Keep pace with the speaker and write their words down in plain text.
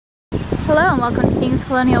Hello and welcome to King's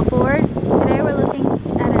Colonial Ford. Today we're looking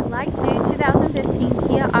at a light new 2015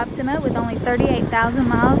 Kia Optima with only 38,000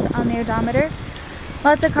 miles on the odometer.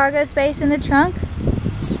 Lots of cargo space in the trunk.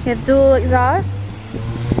 You have dual exhaust.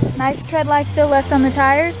 Nice tread life still left on the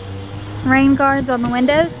tires. Rain guards on the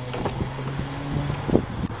windows.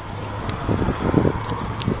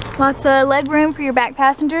 Lots of leg room for your back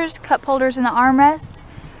passengers. Cup holders in the armrest.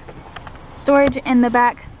 Storage in the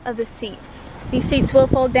back of the seats. These seats will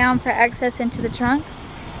fold down for access into the trunk.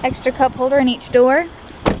 Extra cup holder in each door.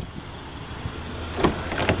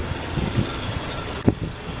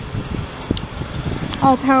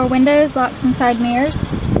 All power windows, locks and side mirrors.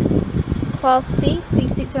 Cloth seat.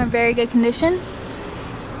 These seats are in very good condition.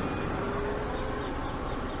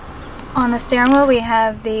 On the steering wheel we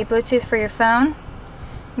have the Bluetooth for your phone,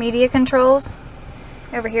 media controls,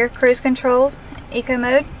 over here cruise controls, eco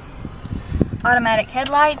mode, automatic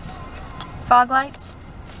headlights, fog lights.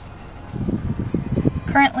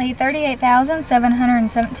 Currently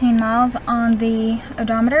 38,717 miles on the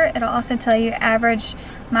odometer. It'll also tell you average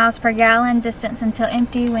miles per gallon, distance until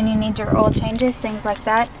empty, when you need your oil changes, things like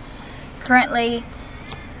that. Currently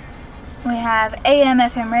we have AM,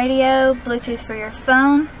 FM radio, Bluetooth for your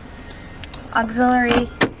phone, auxiliary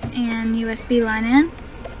and USB line in,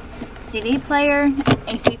 CD player,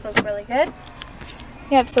 AC feels really good.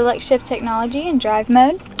 You have select shift technology and drive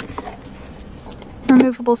mode,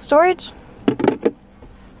 removable storage.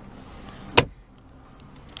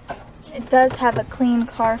 It does have a clean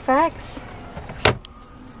Carfax.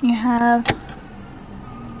 You have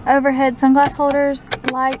overhead sunglass holders,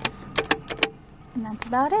 lights, and that's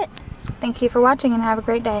about it. Thank you for watching and have a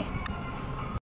great day.